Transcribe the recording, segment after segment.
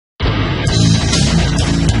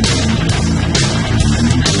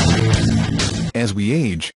As we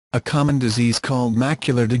age, a common disease called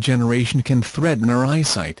macular degeneration can threaten our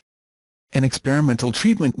eyesight. An experimental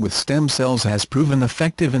treatment with stem cells has proven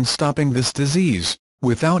effective in stopping this disease,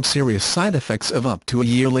 without serious side effects of up to a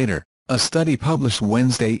year later, a study published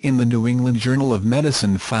Wednesday in the New England Journal of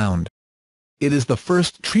Medicine found. It is the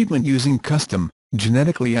first treatment using custom,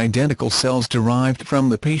 genetically identical cells derived from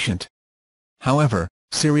the patient. However,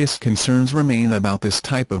 serious concerns remain about this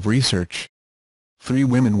type of research. 3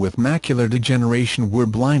 women with macular degeneration were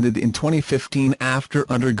blinded in 2015 after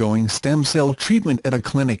undergoing stem cell treatment at a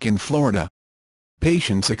clinic in Florida.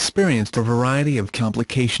 Patients experienced a variety of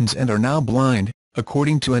complications and are now blind,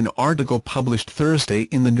 according to an article published Thursday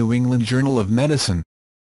in the New England Journal of Medicine.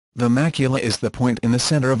 The macula is the point in the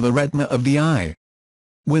center of the retina of the eye.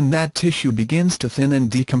 When that tissue begins to thin and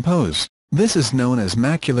decompose, this is known as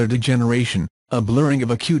macular degeneration, a blurring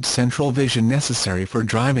of acute central vision necessary for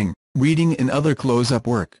driving, reading and other close-up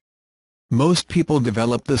work. Most people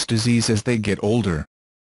develop this disease as they get older.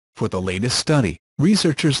 For the latest study,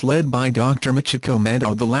 researchers led by Dr. Michiko Med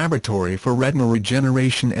of the Laboratory for Retinal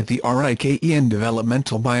Regeneration at the RIKEN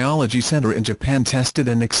Developmental Biology Center in Japan tested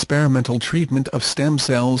an experimental treatment of stem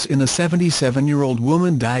cells in a 77-year-old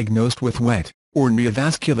woman diagnosed with wet, or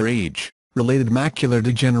neovascular age-related macular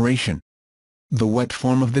degeneration. The wet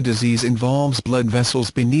form of the disease involves blood vessels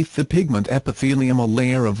beneath the pigment epithelium, a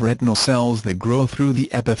layer of retinal cells that grow through the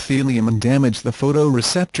epithelium and damage the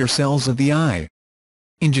photoreceptor cells of the eye.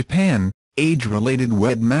 In Japan, age-related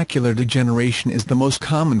wet macular degeneration is the most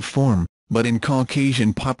common form, but in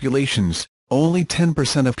Caucasian populations, only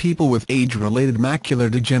 10% of people with age-related macular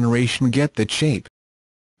degeneration get that shape.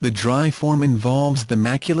 The dry form involves the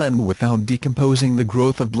macula and without decomposing the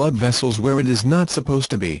growth of blood vessels where it is not supposed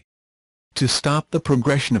to be. To stop the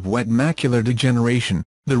progression of wet macular degeneration,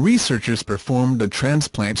 the researchers performed a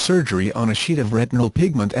transplant surgery on a sheet of retinal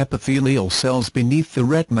pigment epithelial cells beneath the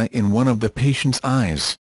retina in one of the patient's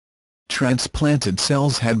eyes. Transplanted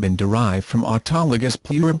cells had been derived from autologous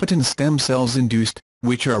pluripotent stem cells induced,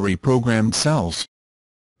 which are reprogrammed cells.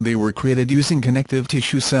 They were created using connective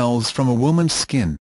tissue cells from a woman's skin,